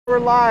We're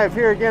live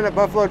here again at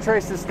Buffalo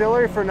Trace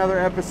Distillery for another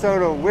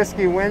episode of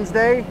Whiskey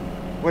Wednesday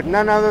with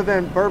none other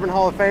than Bourbon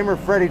Hall of Famer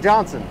Freddie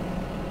Johnson.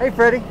 Hey,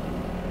 Freddie.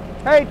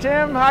 Hey,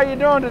 Tim. How you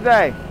doing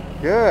today?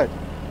 Good.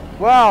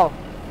 Well,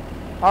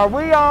 are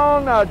we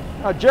on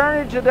a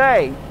journey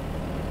today?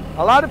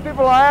 A lot of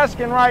people are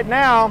asking right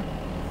now,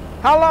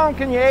 how long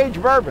can you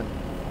age bourbon?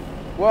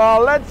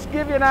 Well, let's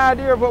give you an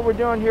idea of what we're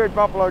doing here at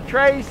Buffalo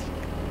Trace.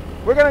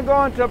 We're going to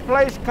go into a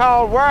place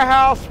called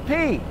Warehouse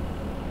P.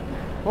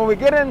 When we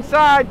get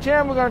inside,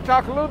 Tim, we're going to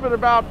talk a little bit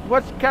about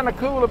what's kind of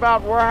cool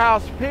about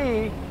Warehouse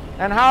P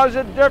and how is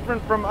it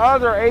different from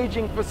other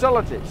aging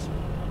facilities.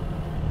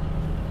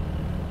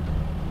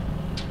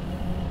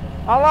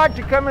 I like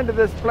to come into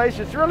this place.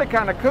 It's really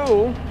kind of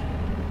cool.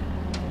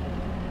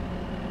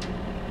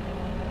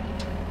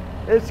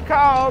 It's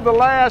called The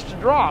Last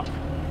Drop.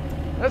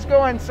 Let's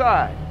go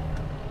inside.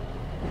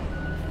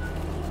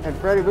 And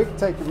Freddie, we can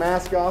take your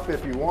mask off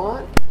if you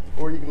want,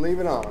 or you can leave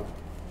it on.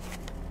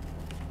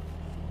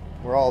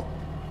 We're all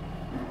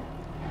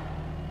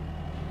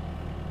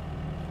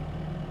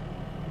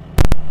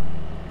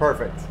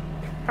perfect.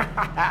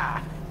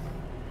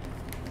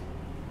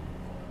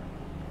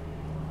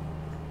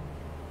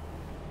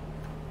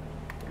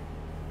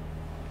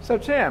 So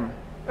Tim,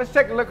 let's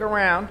take a look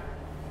around.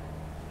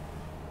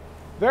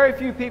 Very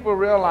few people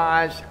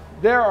realize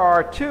there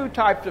are two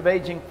types of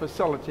aging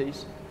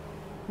facilities,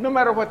 no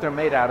matter what they're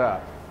made out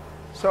of.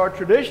 So a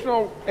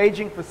traditional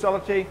aging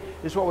facility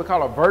is what we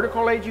call a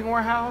vertical aging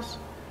warehouse,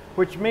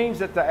 which means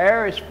that the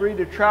air is free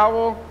to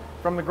travel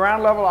from the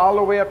ground level all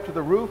the way up to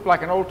the roof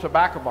like an old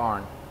tobacco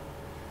barn.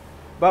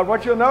 But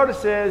what you'll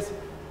notice is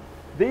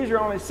these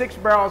are only 6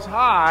 barrels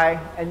high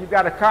and you've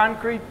got a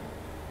concrete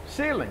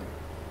ceiling.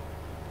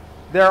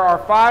 There are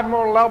 5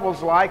 more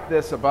levels like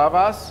this above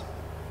us.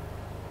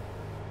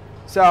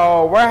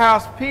 So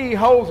Warehouse P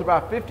holds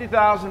about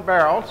 50,000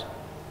 barrels,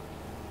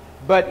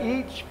 but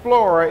each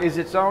floor is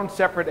its own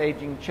separate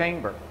aging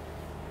chamber.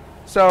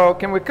 So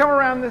can we come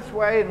around this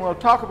way and we'll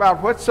talk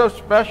about what's so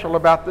special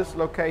about this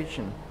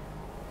location.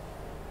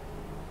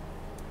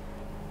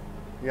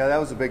 Yeah, that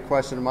was a big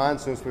question of mine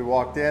since we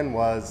walked in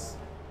was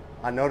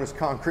I noticed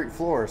concrete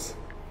floors.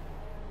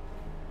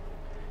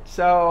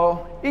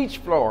 So each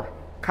floor,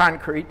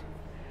 concrete.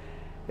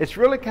 It's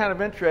really kind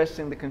of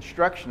interesting, the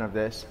construction of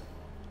this.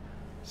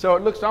 So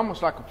it looks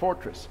almost like a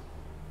fortress.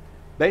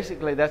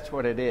 Basically, that's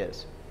what it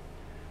is.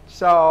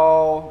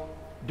 So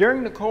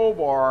during the Cold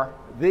War,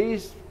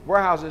 these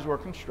warehouses were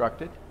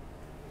constructed,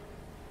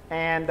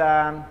 and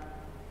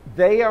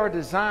they are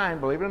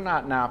designed, believe it or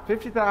not now,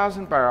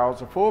 50,000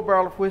 barrels, a full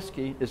barrel of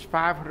whiskey is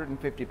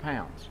 550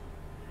 pounds.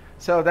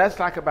 So that's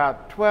like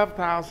about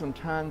 12,000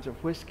 tons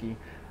of whiskey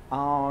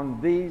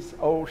on these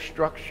old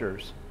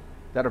structures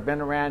that have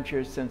been around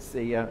here since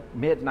the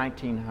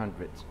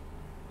mid-1900s.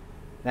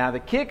 Now the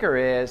kicker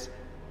is,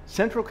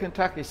 central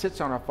Kentucky sits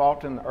on a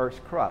fault in the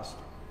Earth's crust.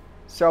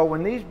 So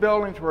when these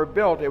buildings were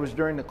built, it was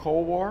during the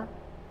Cold War.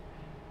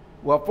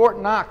 Well, Fort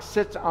Knox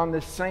sits on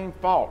this same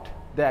fault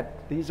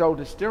that these old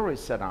distilleries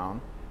sit on,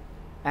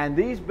 and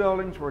these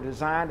buildings were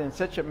designed in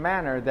such a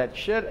manner that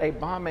should a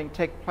bombing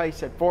take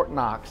place at Fort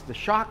Knox, the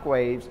shock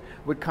waves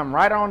would come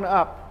right on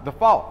up the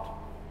fault.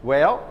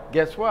 Well,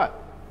 guess what?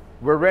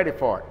 We're ready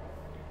for it.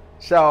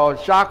 So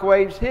shock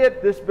waves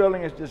hit, this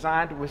building is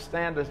designed to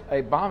withstand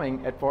a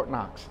bombing at Fort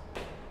Knox.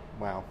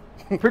 Wow.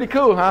 Pretty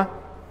cool, huh?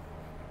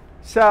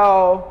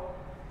 So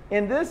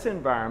in this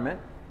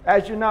environment,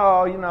 as you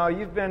know,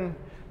 you've been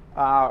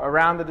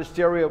around the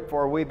distillery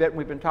for a wee bit.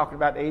 We've been talking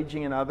about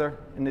aging in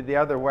the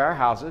other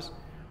warehouses.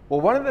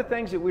 Well, one of the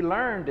things that we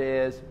learned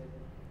is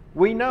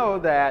we know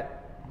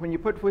that when you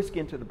put whiskey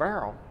into the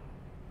barrel,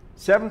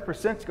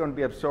 7% is going to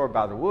be absorbed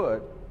by the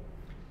wood.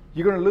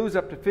 You're going to lose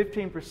up to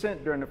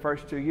 15% during the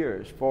first 2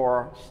 years.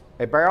 For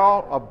a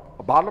barrel,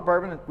 a bottle of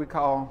bourbon that we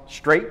call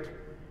straight,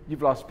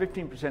 you've lost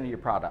 15% of your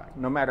product,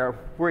 no matter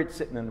where it's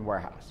sitting in the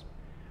warehouse.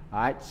 All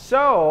right,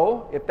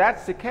 so if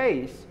that's the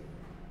case,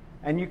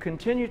 and you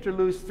continue to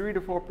lose 3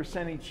 to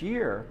 4% each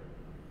year,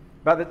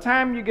 by the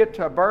time you get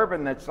to a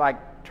bourbon that's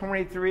like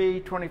 23,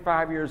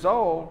 25 years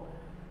old,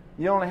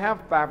 you only have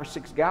 5 or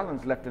 6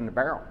 gallons left in the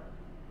barrel.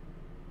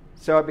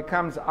 So it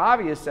becomes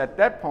obvious at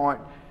that point,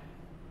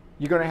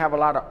 you're going to have a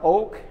lot of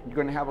oak, you're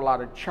going to have a lot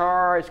of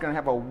char, it's going to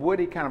have a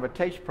woody kind of a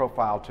taste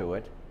profile to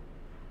it.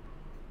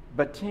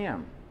 But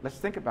Tim, let's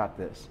think about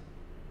this.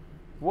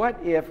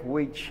 What if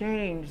we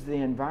change the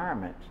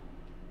environment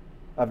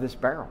of this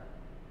barrel?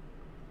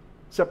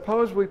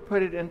 Suppose we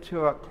put it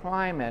into a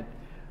climate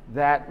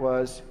that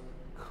was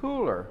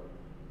cooler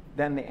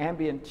than the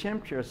ambient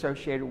temperature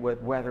associated with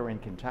weather in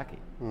Kentucky.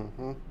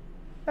 Mm-hmm.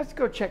 Let's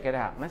go check it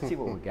out. Let's see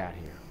what we got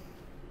here.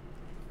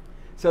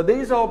 So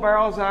these old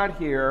barrels out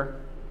here,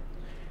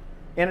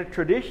 in a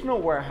traditional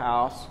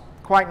warehouse,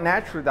 quite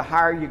naturally, the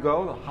higher you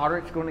go, the hotter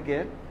it's going to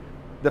get,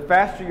 the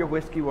faster your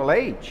whiskey will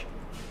age.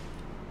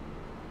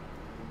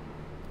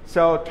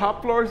 So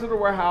top floors of the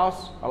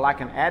warehouse are like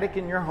an attic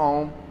in your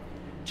home.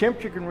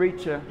 Temperature can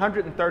reach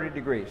 130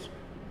 degrees.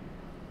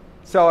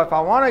 So if I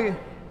want to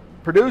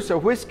produce a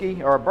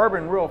whiskey or a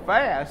bourbon real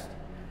fast,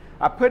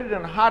 I put it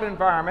in a hot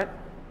environment,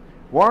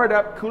 warm it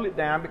up, cool it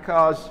down,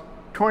 because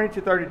 20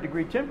 to 30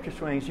 degree temperature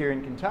swings here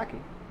in Kentucky.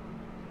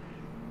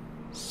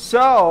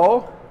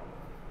 So,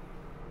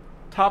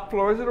 top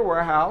floors of the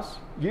warehouse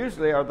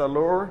usually are the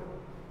lower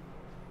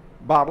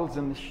bottles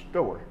in the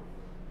store.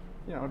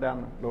 You know,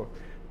 down the lower.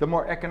 The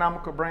more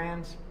economical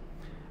brands.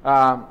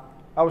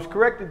 I was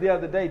corrected the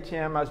other day,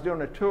 Tim. I was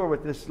doing a tour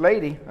with this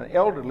lady, an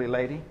elderly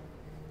lady,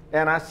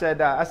 and I said,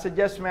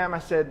 yes, ma'am. I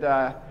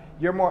said,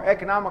 your more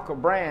economical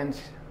brands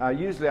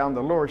usually on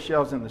the lower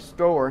shelves in the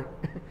store.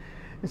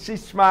 And she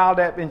smiled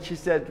at me and she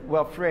said,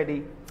 well,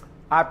 Freddie,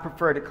 I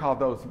prefer to call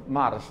those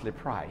modestly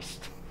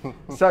priced.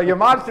 So your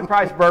modestly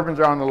priced bourbons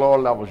are on the lower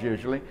levels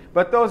usually,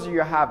 but those are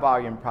your high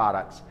volume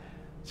products.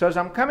 So as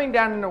I'm coming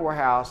down in the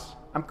warehouse,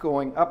 I'm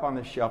going up on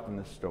the shelf in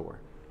the store.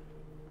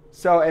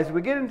 So as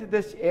we get into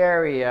this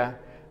area,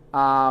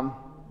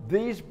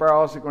 these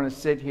barrels are going to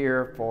sit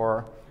here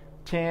for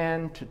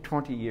 10 to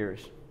 20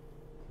 years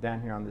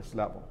down here on this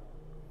level.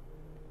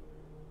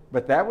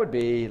 But that would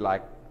be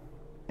like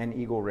an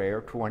Eagle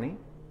Rare 20,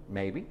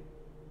 maybe.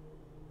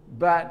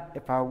 But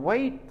if I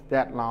wait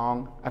that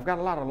long, I've got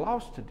a lot of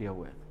loss to deal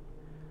with.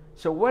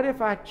 So what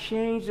if I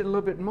changed it a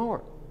little bit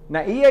more?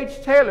 Now,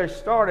 E.H. Taylor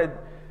started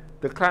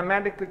the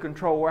climatically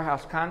controlled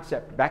warehouse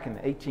concept back in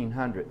the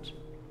 1800s.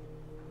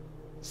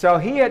 So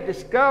he had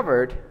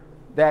discovered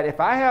that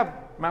if I have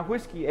my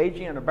whiskey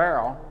aging in a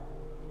barrel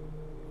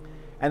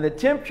and the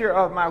temperature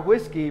of my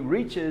whiskey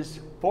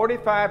reaches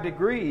 45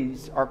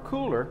 degrees or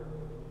cooler,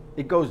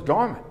 it goes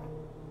dormant.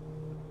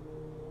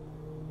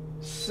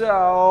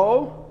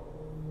 So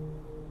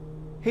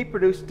he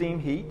produced steam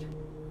heat,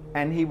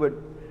 and he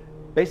would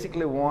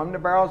basically warm the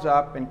barrels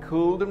up and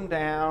cool them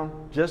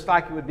down just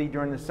like it would be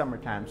during the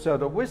summertime. So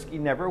the whiskey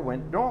never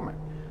went dormant.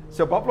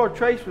 So Buffalo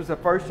Trace was the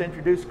first to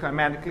introduce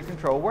climatically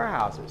controlled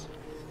warehouses.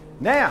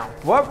 Now,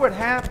 what would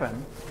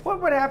happen,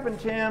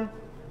 Tim,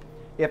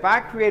 if I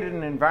created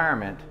an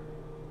environment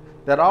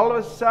that all of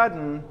a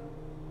sudden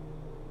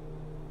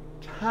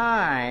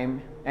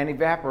time and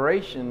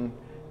evaporation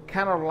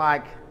kind of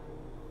like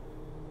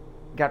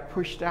got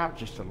pushed out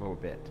just a little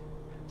bit?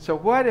 So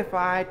what if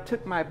I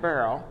took my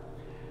barrel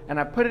and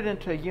I put it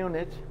into a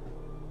unit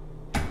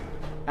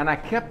and I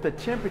kept the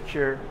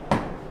temperature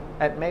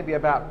at maybe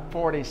about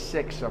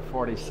 46 or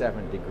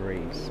 47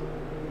 degrees.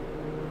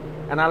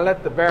 And I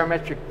let the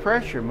barometric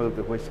pressure move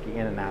the whiskey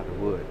in and out of the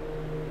wood.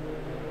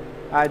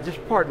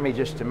 Just pardon me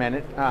just a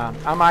minute.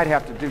 I might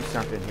have to do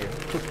something here.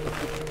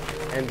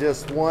 And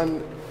just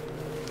one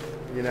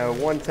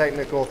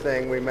technical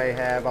thing we may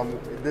have.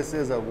 This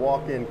is a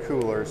walk-in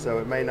cooler, so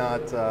it may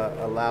not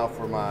allow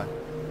for my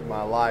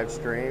live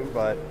stream,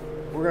 but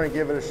we're going to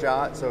give it a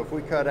shot. So if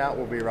we cut out,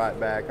 we'll be right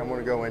back. I'm going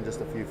to go in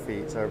just a few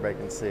feet so everybody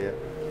can see it.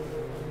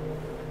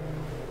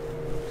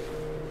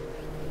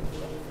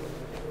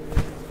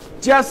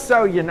 Just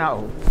so you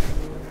know,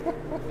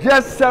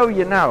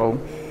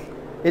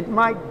 it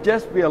might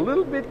just be a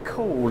little bit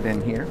cold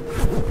in here.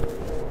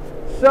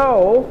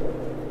 So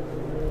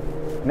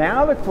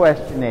now the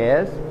question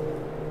is,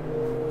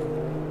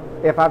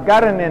 if I've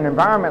got it in an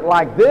environment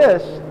like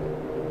this,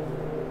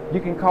 you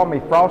can call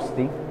me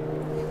Frosty.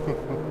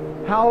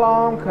 How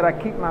long could I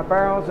keep my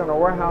barrels in a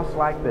warehouse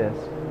like this?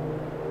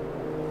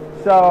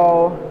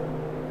 So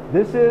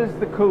this is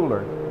the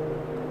cooler.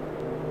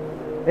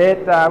 We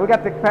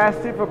got the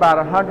capacity for about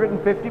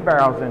 150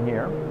 barrels in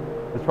here.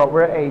 That's what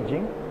we're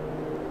aging.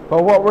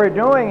 But what we're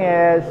doing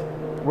is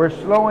we're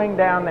slowing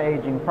down the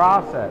aging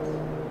process.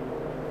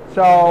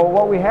 So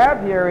what we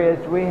have here is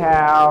we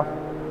have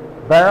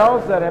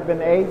barrels that have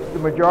been aged the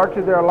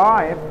majority of their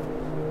life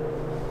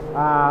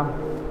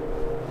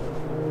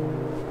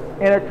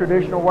in a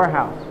traditional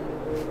warehouse.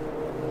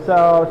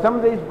 So some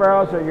of these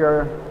barrels are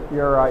your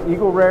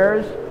Eagle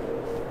Rares.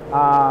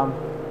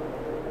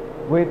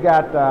 We've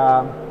got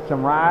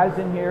some rye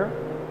in here.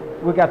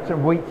 We've got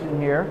some wheats in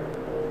here.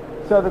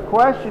 So the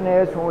question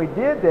is, when we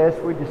did this,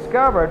 we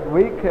discovered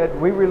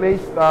we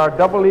released our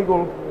Double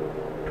Eagle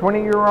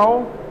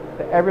 20-year-old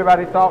that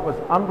everybody thought was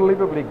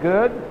unbelievably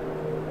good.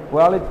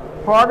 Well,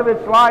 part of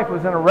its life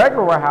was in a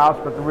regular warehouse,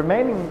 but the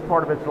remaining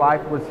part of its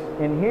life was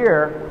in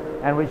here,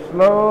 and we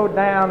slowed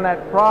down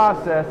that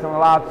process and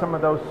allowed some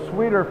of those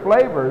sweeter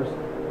flavors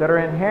that are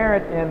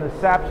inherent in the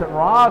saps and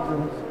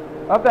rosins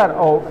of that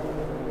oak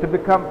to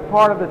become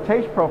part of the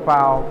taste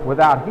profile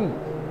without heat.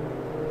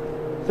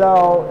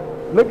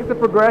 So look at the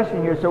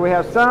progression here. So we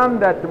have some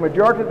that the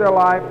majority of their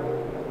life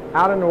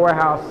out in the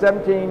warehouse,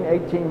 17,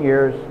 18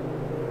 years.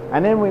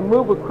 And then we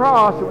move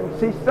across and we can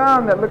see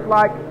some that look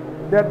like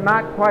they're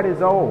not quite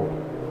as old.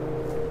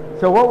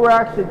 So what we're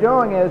actually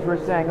doing is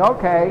we're saying,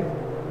 okay,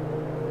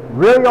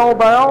 really old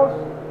barrels,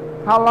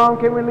 how long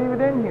can we leave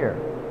it in here?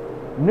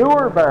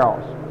 Newer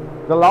barrels,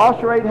 the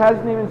loss rate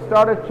hasn't even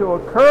started to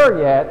occur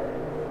yet.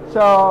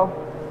 So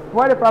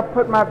what if I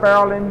put my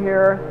barrel in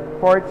here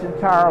for its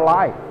entire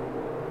life?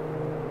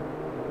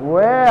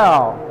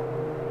 Well,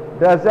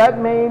 does that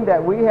mean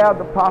that we have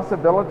the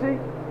possibility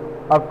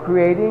of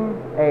creating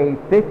a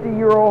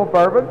 50-year-old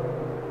bourbon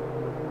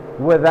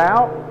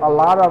without a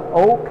lot of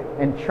oak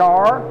and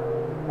char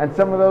and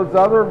some of those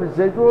other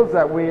residuals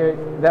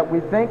that we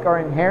think are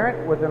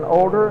inherent with an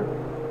older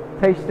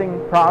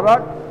tasting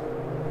product.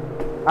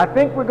 I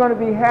think we're going to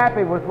be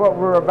happy with what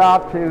we're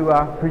about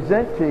to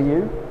present to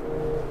you,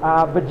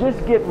 but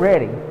just get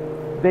ready,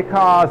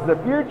 because the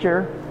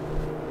future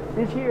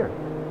is here.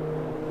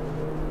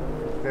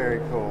 Very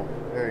cool,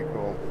 very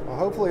cool. Well,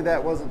 hopefully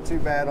that wasn't too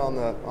bad on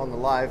the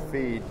live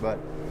feed, but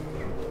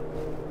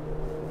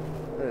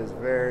that is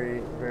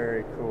very,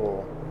 very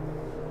cool.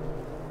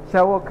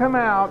 So we'll come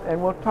out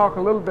and we'll talk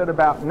a little bit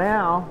about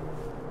now.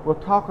 We'll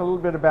talk a little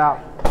bit about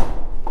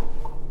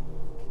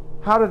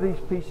how do these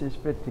pieces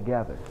fit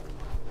together.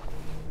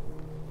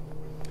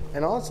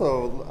 And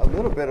also a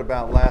little bit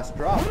about Last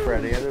Drop,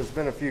 Freddie. There's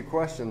been a few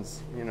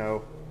questions, you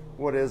know,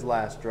 what is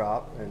Last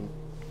Drop? And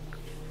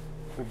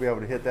we'll be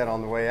able to hit that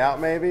on the way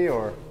out maybe,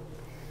 or?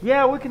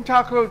 Yeah, we can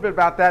talk a little bit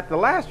about that. The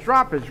Last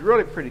Drop is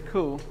really pretty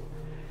cool.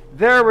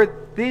 There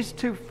were these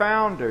two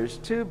founders,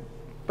 two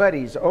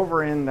buddies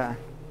over in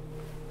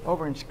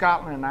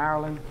Scotland and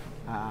Ireland.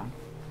 I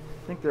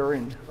think they were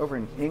over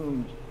in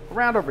England,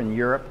 around over in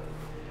Europe.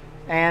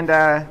 And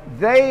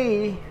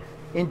they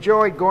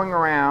enjoyed going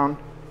around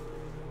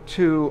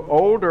to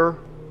older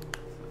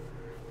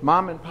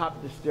mom and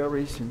pop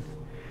distilleries, and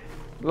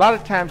a lot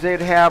of times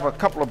they'd have a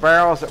couple of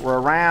barrels that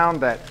were around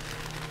that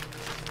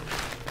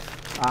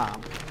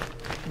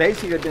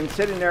basically had been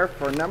sitting there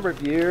for a number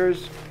of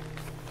years,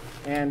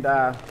 and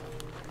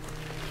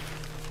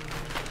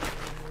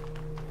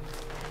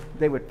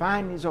they would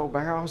find these old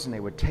barrels and they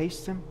would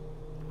taste them,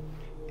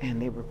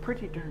 and they were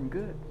pretty darn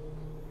good.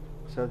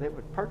 So they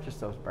would purchase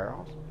those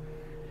barrels,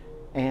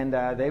 and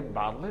they would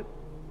bottle it,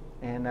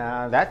 and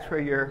that's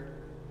where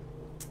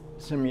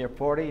some of your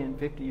 40 and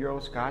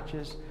 50-year-old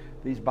scotches,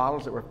 these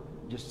bottles that were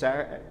just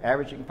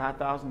averaging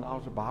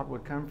 $5,000 a bottle,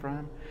 would come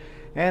from.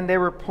 And they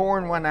were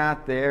pouring one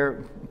out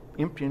there,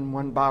 emptying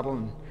one bottle,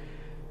 and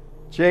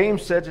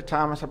James said to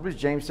Thomas, I believe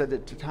James said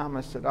it to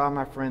Thomas, said, "Oh,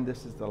 my friend,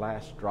 this is the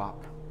last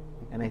drop."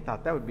 And they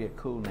thought that would be a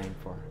cool name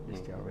for a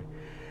distillery.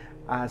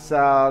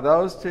 So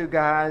those two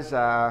guys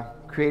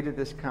created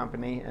this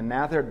company, and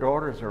now their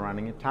daughters are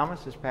running it.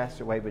 Thomas has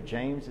passed away, but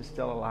James is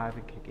still alive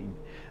and kicking.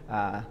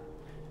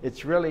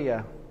 It's really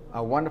a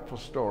wonderful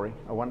story,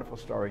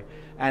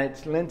 and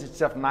it lends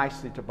itself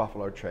nicely to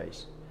Buffalo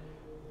Trace.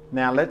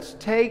 Now let's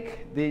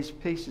take these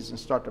pieces and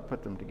start to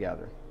put them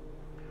together.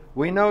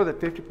 We know that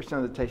 50%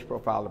 of the taste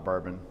profile of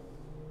bourbon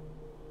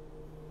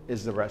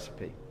is the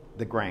recipe,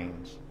 the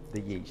grains, the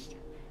yeast.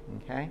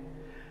 Okay?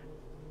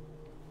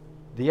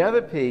 The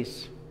other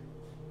piece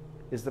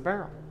is the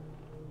barrel.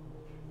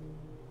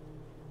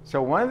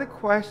 So one of the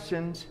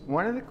questions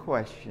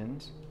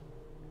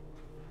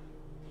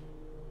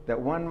that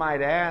one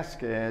might ask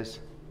is,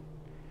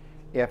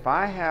 if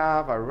I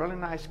have a really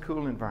nice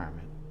cool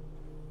environment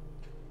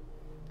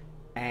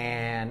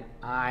and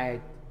I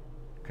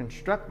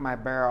construct my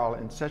barrel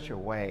in such a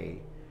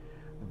way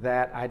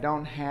that I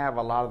don't have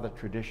a lot of the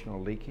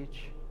traditional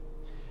leakage,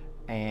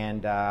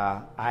 and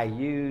I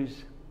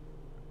use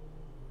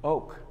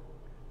oak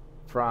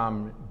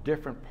from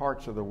different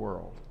parts of the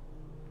world,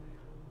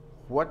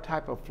 what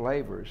type of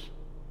flavors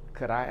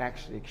could I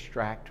actually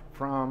extract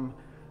from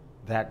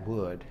that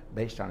wood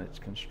based on its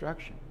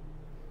construction?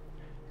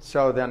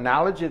 So the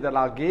analogy that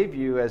I'll give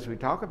you as we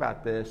talk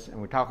about this,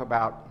 and we talk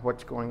about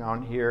what's going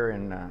on here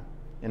in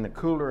the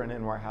cooler and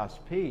in Warehouse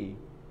P,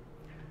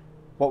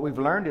 what we've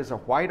learned is a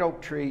white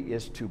oak tree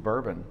is to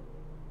bourbon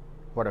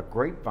what a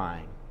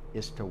grapevine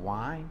is to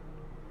wine,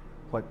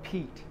 what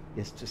peat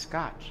is to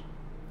scotch.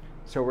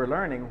 So we're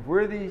learning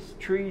where these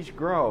trees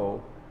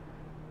grow.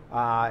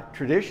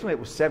 Traditionally it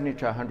was 70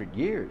 to 100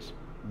 years,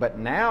 but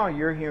now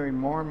you're hearing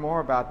more and more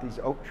about these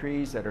oak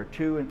trees that are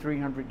 200 and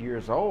 300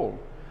 years old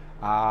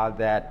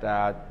that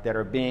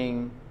are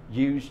being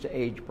used to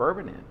age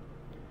bourbon in.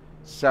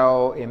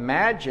 So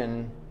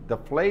imagine the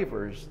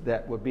flavors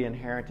that would be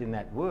inherent in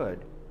that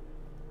wood.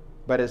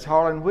 But as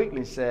Harlan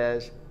Wheatley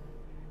says,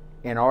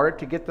 in order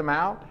to get them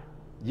out,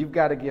 you've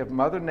got to give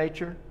Mother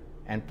Nature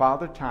and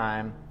Father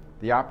Time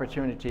the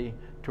opportunity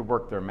to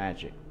work their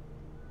magic.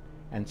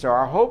 And so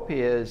our hope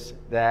is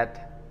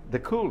that the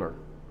cooler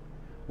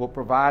will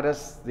provide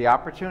us the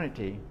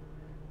opportunity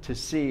to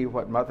see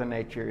what Mother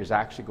Nature is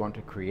actually going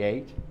to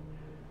create.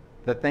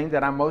 The thing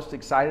that I'm most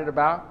excited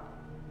about,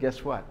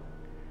 guess what?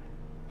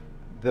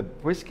 The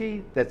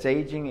whiskey that's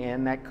aging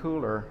in that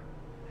cooler,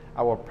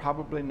 I will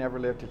probably never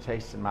live to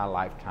taste in my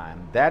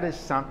lifetime. That is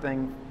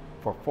something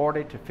for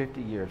 40 to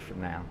 50 years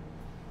from now.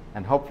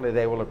 And hopefully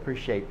they will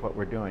appreciate what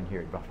we're doing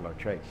here at Buffalo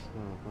Trace.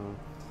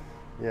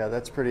 Mm-hmm. Yeah,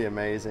 that's pretty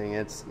amazing.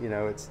 It's, you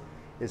know,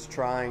 it's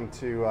trying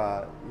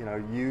to, you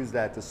know, use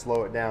that to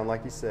slow it down,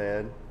 like you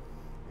said,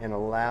 and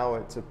allow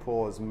it to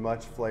pull as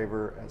much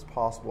flavor as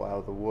possible out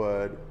of the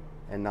wood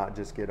and not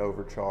just get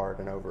overcharred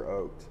and over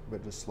oaked,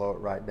 but just slow it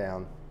right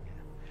down.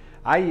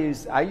 I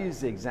use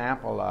the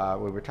example,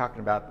 we were talking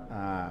about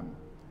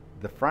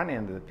the front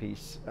end of the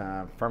piece,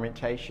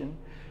 fermentation.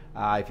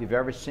 If you've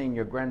ever seen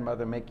your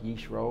grandmother make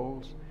yeast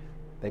rolls,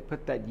 They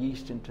put that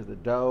yeast into the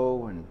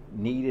dough and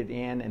knead it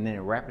in, and then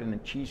wrap it in a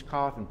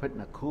cheesecloth and put it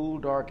in a cool,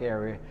 dark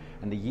area.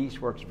 And the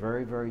yeast works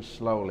very, very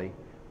slowly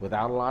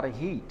without a lot of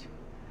heat.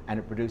 And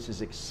it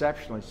produces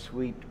exceptionally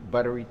sweet,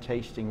 buttery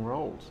tasting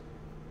rolls.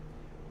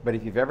 But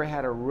if you've ever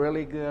had a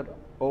really good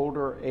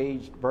older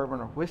aged bourbon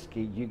or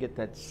whiskey, you get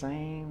that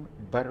same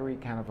buttery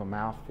kind of a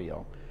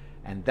mouthfeel.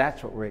 And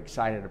that's what we're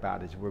excited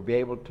about, is we'll be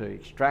able to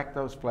extract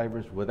those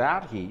flavors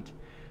without heat.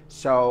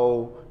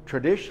 So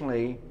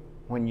traditionally,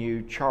 when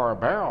you char a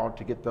barrel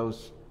to get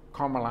those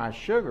caramelized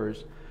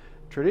sugars,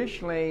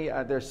 traditionally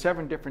there's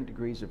 7 different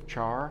degrees of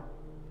char.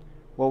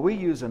 Well, we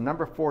use a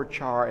number 4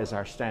 char as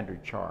our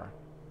standard char.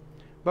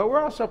 But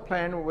we're also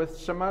playing with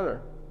some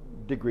other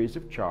degrees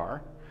of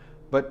char.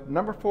 But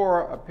number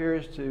 4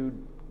 appears to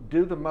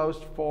do the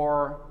most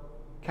for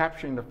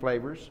capturing the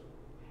flavors.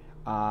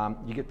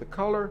 You get the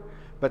color,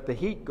 but the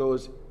heat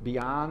goes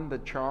beyond the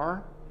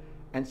char,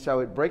 and so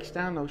it breaks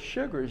down those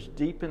sugars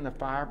deep in the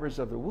fibers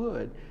of the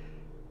wood.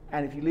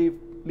 And if you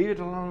leave it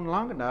alone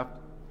long enough,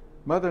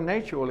 Mother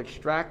Nature will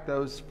extract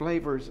those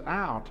flavors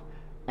out,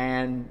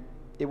 and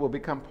it will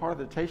become part of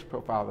the taste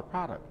profile of the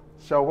product.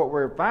 So what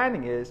we're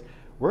finding is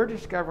we're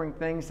discovering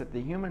things that the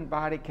human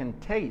body can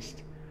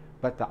taste,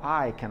 but the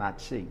eye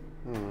cannot see.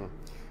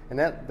 And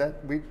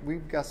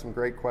we've got some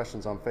great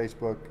questions on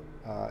Facebook.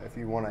 If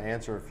you want to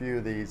answer a few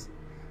of these,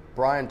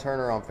 Brian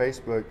Turner on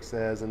Facebook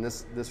says, and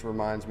this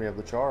reminds me of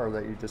the char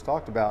that you just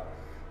talked about,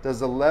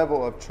 does the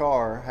level of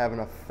char have an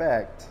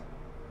effect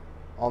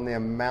on the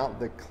amount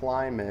the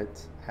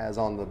climate has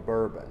on the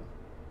bourbon?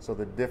 So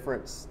the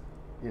difference,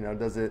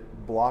 does it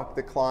block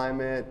the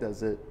climate?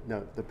 Does it,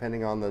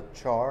 depending on the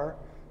char,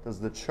 does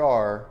the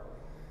char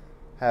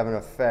have an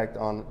effect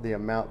on the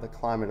amount the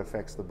climate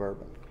affects the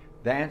bourbon?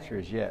 The answer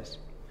is yes.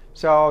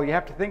 So you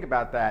have to think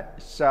about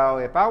that. So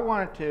if I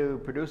wanted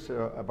to produce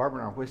a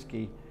bourbon or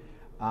whiskey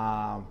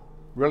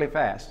really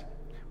fast,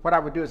 what I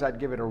would do is I'd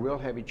give it a real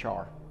heavy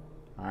char.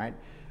 All right,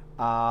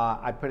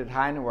 I'd put it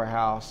high in the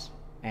warehouse,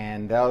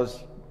 and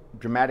those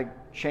dramatic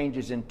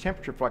changes in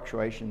temperature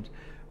fluctuations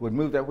would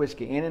move that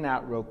whiskey in and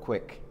out real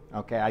quick.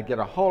 Okay, I'd get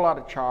a whole lot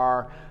of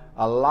char,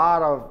 a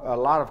lot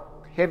of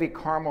heavy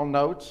caramel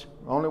notes.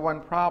 Only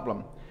one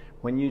problem: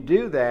 when you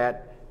do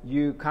that,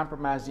 you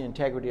compromise the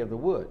integrity of the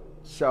wood.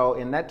 So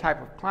in that type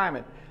of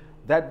climate,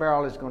 that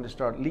barrel is going to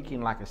start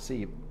leaking like a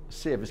sieve.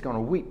 It's going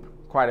to weep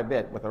quite a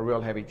bit with a real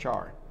heavy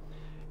char.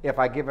 If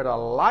I give it a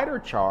lighter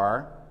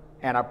char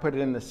and I put it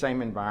in the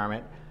same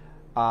environment,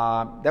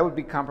 that would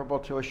be comparable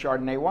to a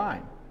Chardonnay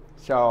wine.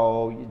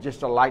 So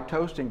just a light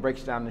toasting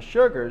breaks down the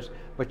sugars,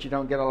 but you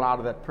don't get a lot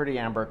of that pretty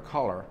amber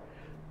color.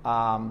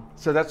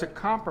 So that's a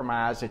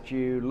compromise that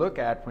you look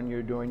at when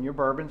you're doing your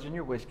bourbons and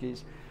your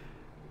whiskeys.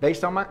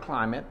 Based on my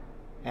climate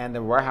and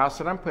the warehouse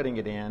that I'm putting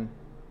it in,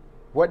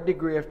 what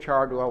degree of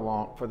char do I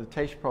want for the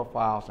taste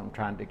profiles I'm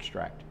trying to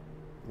extract?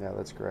 Yeah,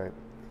 that's great.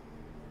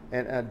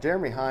 And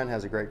Jeremy Hine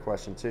has a great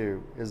question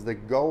too. Is the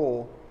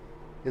goal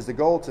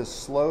to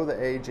slow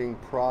the aging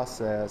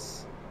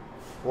process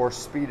or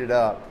speed it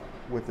up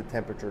with the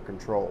temperature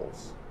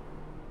controls?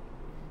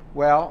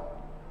 Well,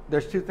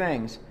 there's 2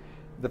 things.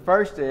 The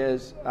first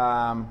is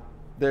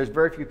there's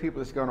very few people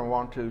that's going to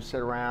want to sit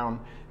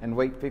around and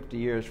wait 50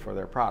 years for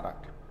their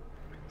product.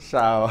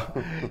 So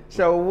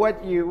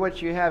what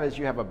you have is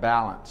you have a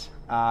balance.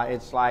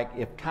 It's like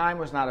if time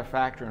was not a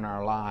factor in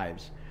our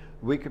lives,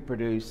 we could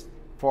produce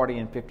 40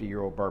 and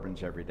 50-year-old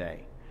bourbons every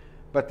day.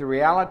 But the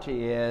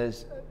reality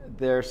is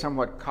they're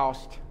somewhat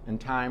cost and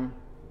time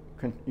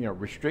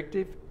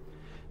restrictive.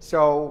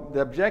 So the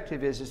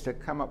objective is to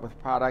come up with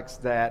products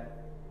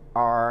that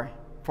are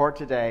for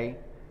today,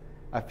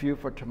 a few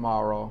for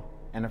tomorrow,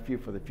 and a few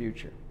for the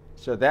future.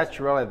 So that's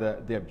really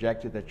the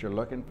objective that you're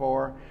looking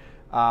for.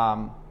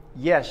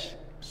 Yes,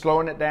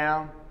 slowing it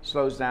down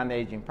slows down the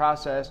aging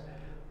process,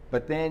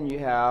 but then you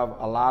have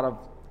a lot of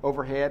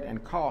overhead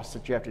and costs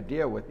that you have to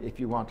deal with if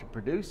you want to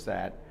produce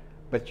that.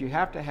 But you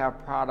have to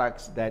have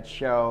products that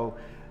show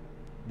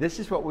this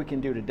is what we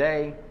can do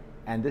today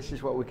and this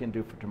is what we can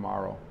do for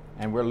tomorrow,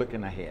 and we're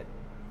looking ahead.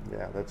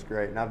 Yeah, that's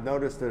great. And I've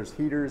noticed there's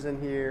heaters in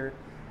here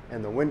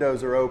and the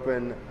windows are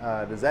open.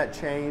 Does that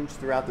change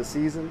throughout the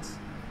seasons?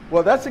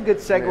 Well, that's a good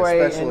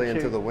segue, especially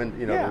into the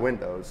the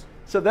windows.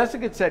 So that's a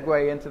good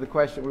segue into the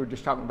question we were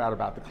just talking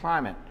about the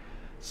climate.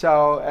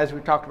 So as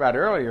we talked about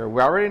earlier,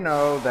 we already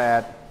know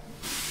that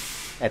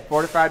at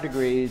 45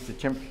 degrees,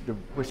 the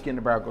whiskey in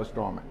the barrel goes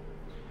dormant.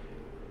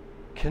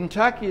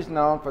 Kentucky is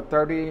known for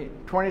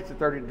 20 to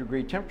 30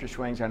 degree temperature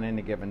swings on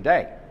any given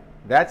day.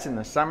 That's in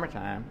the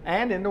summertime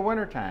and in the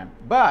wintertime.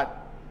 But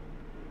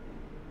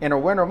in the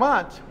winter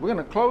months, we're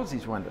going to close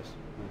these windows.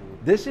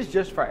 This is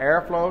just for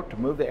airflow, to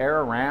move the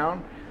air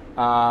around.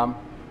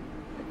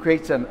 It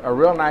creates a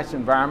real nice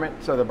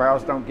environment so the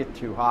barrels don't get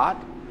too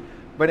hot.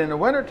 But in the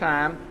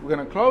wintertime, we're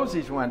going to close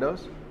these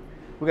windows.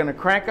 We're going to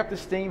crank up the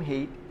steam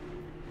heat,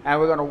 and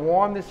we're going to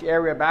warm this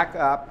area back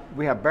up.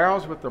 We have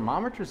barrels with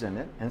thermometers in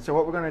it, and so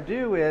what we're going to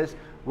do is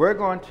we're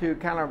going to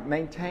kind of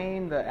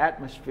maintain the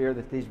atmosphere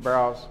that these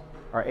barrels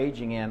are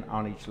aging in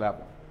on each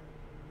level.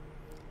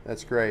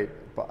 That's great.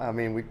 I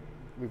mean,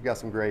 we've got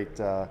some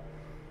great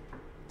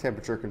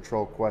temperature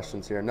control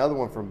questions here. Another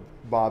one from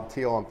Bob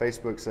Teal on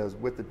Facebook says,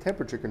 with the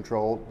temperature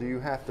control, do you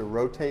have to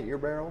rotate your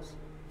barrels?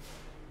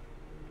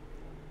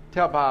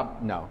 Tell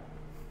Bob no.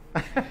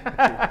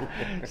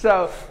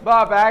 So,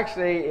 Bob,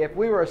 actually, if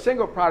we were a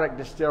single product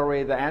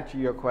distillery, the answer to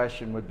your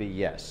question would be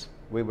yes.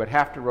 We would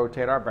have to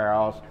rotate our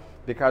barrels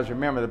because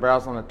remember, the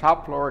barrels on the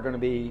top floor are going to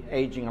be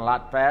aging a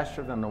lot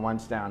faster than the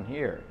ones down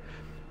here.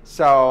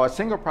 So a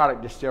single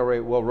product distillery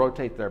will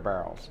rotate their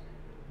barrels.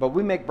 But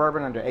we make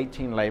bourbon under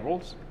 18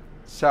 labels.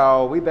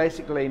 So we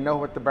basically know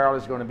what the barrel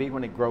is going to be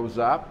when it grows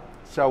up.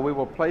 So we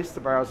will place the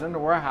barrels in the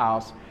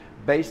warehouse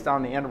based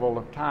on the interval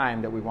of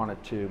time that we want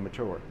it to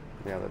mature.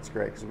 Yeah, that's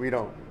great because we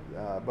don't,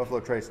 Buffalo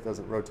Trace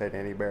doesn't rotate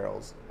any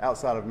barrels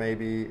outside of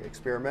maybe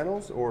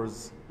experimentals or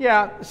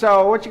Yeah,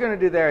 so what you're going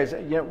to do there is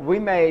we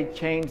may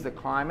change the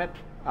climate,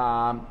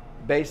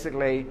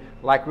 basically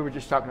like we were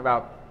just talking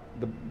about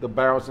the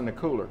barrels in the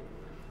cooler.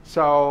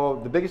 So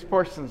the biggest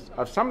portions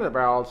of some of the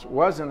barrels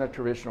was in the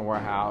traditional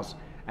warehouse,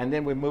 and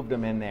then we moved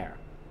them in there.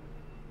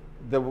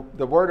 The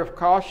word of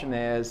caution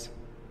is,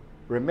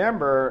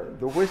 remember,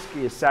 the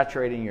whiskey is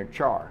saturating your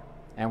char.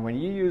 And when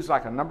you use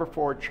like a number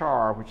 4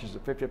 char, which is a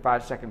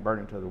 55-second burn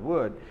into the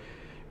wood,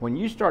 when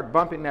you start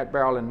bumping that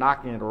barrel and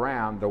knocking it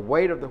around, the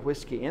weight of the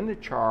whiskey in the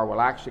char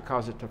will actually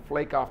cause it to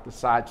flake off the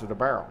sides of the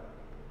barrel.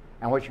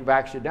 And what you've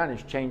actually done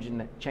is change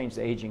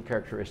the aging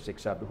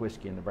characteristics of the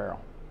whiskey in the barrel.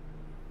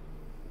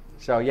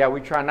 So yeah,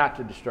 we try not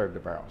to disturb the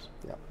barrels.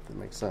 Yeah, that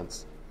makes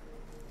sense.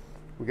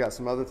 We got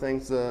some other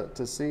things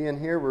to see in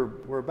here.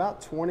 We're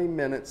about 20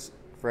 minutes,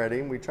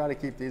 Freddie. We try to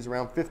keep these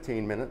around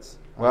 15 minutes.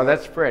 Well,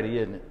 that's Freddie,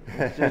 isn't it?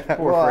 It's just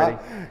poor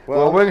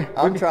well, Freddie.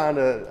 I'm trying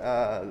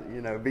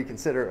to be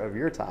considerate of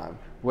your time.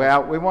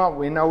 Well, we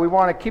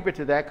want to keep it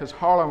to that because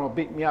Harlan will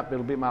beat me up.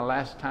 It'll be my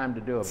last time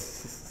to do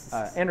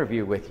an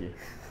interview with you.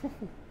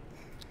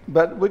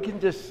 But we can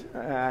just,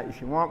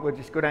 if you want, we'll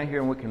just go down here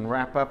and we can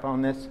wrap up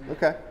on this.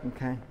 Okay.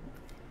 Okay.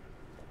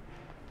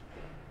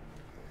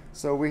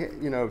 So we,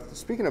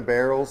 speaking of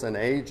barrels and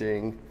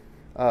aging,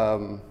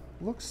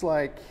 looks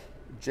like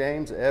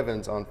James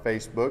Evans on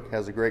Facebook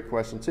has a great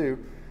question too.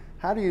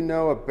 How do you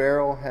know a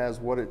barrel has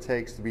what it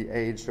takes to be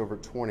aged over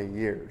 20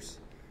 years?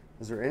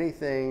 Is there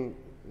anything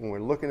when we're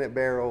looking at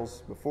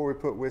barrels before we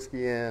put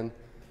whiskey in,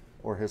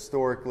 or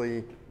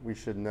historically, we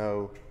should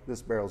know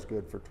this barrel's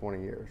good for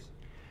 20 years?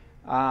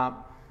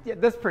 Yeah,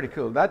 that's pretty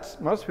cool.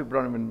 Most people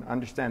don't even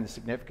understand the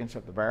significance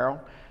of the barrel.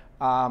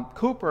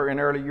 Cooper in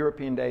early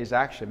European days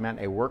actually meant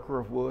a worker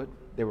of wood.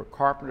 They were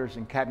carpenters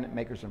and cabinet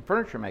makers and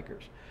furniture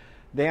makers.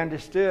 They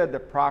understood the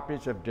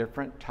properties of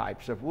different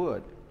types of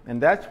wood. And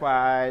that's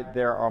why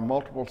there are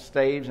multiple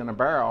staves in a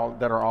barrel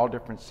that are all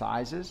different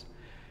sizes,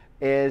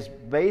 is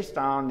based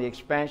on the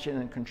expansion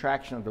and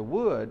contraction of the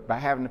wood. By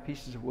having the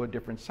pieces of wood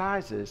different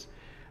sizes,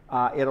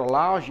 it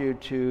allows you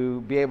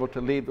to be able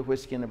to leave the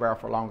whiskey in the barrel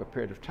for a longer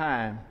period of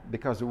time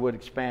because the wood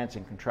expands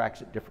and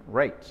contracts at different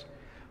rates.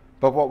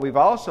 But what we've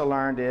also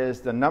learned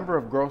is the number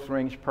of growth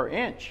rings per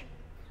inch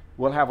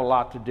will have a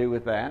lot to do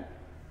with that.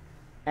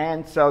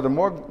 And so the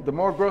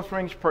more growth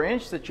rings per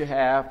inch that you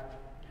have,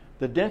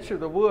 the denser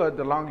the wood,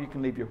 the longer you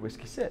can leave your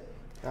whiskey sit.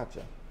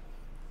 Gotcha.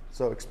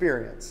 So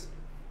experience.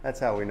 That's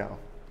how we know.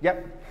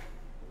 Yep.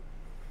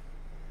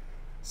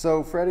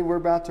 So Freddie, we're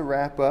about to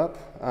wrap up.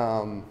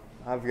 I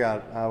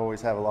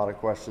always have a lot of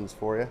questions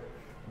for you.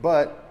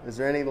 But is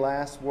there any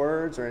last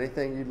words or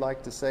anything you'd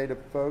like to say to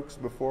folks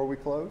before we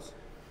close?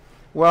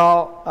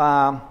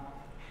 Well,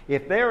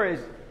 if they're as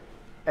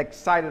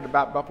excited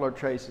about Buffalo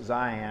Trace as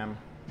I am,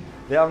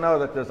 they'll know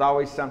that there's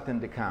always something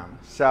to come.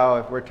 So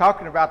if we're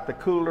talking about the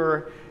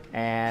cooler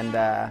and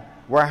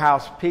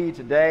Warehouse P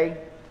today,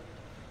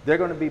 they're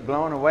going to be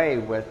blown away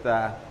with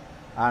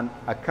on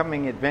a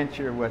coming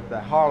adventure with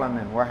Harlan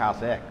and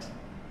Warehouse X.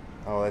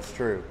 Oh, that's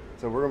true.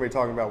 So we're going to be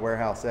talking about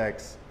Warehouse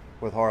X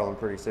with Harlan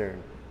pretty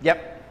soon.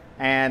 Yep,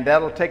 and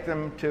that'll take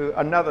them to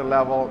another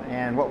level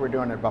in what we're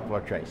doing at Buffalo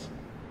Trace.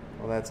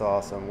 Well, that's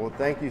awesome. Well,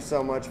 thank you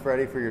so much,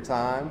 Freddie, for your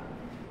time.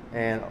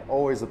 And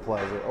always a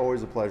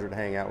pleasure to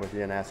hang out with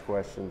you and ask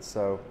questions.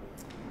 So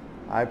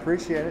I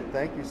appreciate it.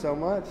 Thank you so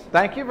much.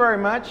 Thank you very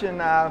much, and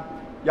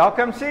y'all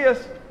come see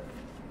us.